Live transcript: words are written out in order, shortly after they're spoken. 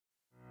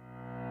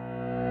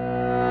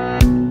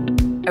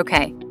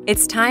Okay,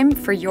 it's time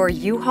for your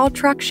U-Haul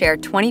Truck Share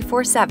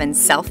 24/7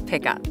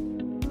 self-pickup.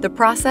 The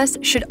process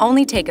should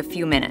only take a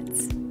few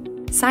minutes.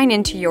 Sign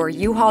into your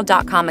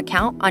uhaul.com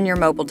account on your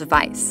mobile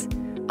device.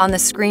 On the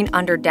screen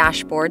under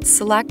Dashboard,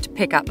 select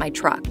Pick Up My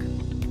Truck.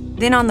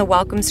 Then on the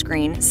Welcome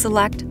screen,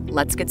 select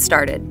Let's Get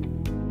Started.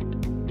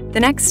 The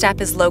next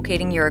step is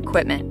locating your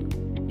equipment.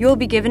 You will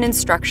be given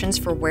instructions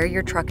for where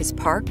your truck is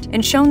parked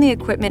and shown the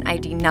equipment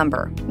ID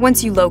number.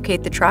 Once you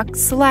locate the truck,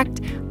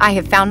 select I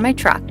have found my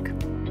truck.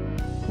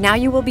 Now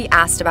you will be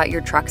asked about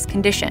your truck's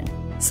condition.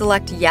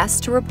 Select Yes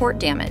to report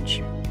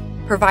damage.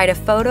 Provide a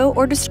photo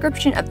or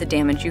description of the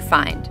damage you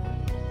find.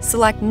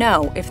 Select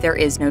No if there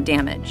is no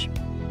damage.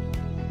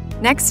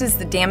 Next is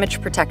the Damage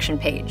Protection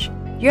page.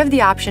 You have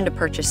the option to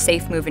purchase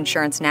Safe Move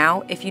insurance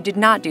now if you did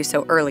not do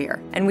so earlier,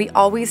 and we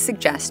always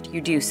suggest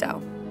you do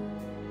so.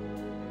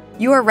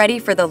 You are ready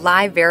for the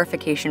live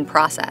verification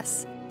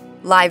process.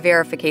 Live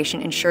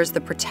verification ensures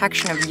the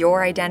protection of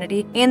your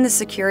identity and the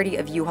security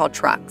of U-Haul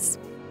trucks.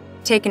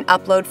 Take and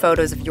upload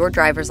photos of your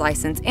driver's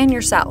license and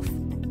yourself.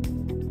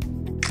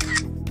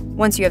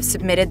 Once you have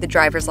submitted the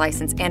driver's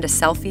license and a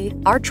selfie,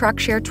 our Truck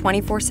Share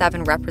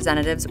 24/7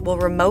 representatives will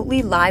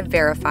remotely live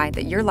verify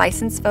that your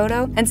license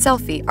photo and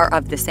selfie are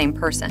of the same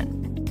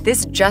person.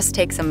 This just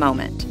takes a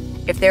moment.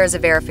 If there is a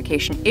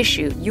verification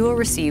issue, you will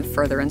receive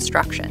further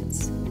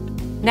instructions.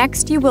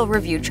 Next, you will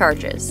review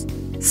charges.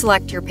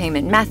 Select your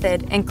payment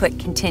method and click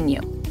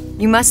Continue.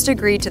 You must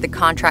agree to the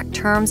contract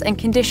terms and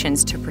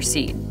conditions to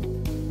proceed.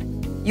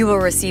 You will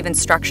receive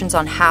instructions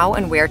on how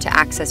and where to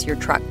access your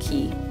truck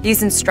key.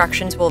 These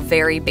instructions will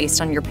vary based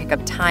on your pickup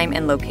time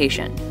and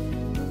location.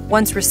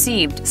 Once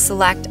received,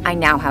 select I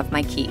now have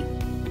my key.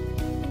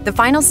 The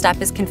final step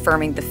is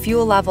confirming the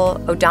fuel level,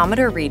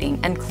 odometer reading,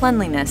 and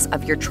cleanliness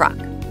of your truck.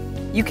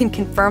 You can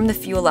confirm the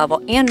fuel level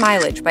and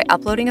mileage by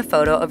uploading a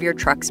photo of your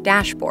truck's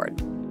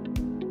dashboard.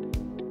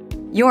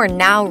 You are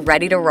now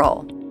ready to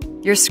roll.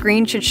 Your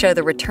screen should show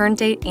the return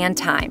date and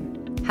time.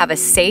 Have a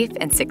safe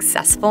and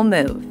successful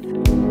move.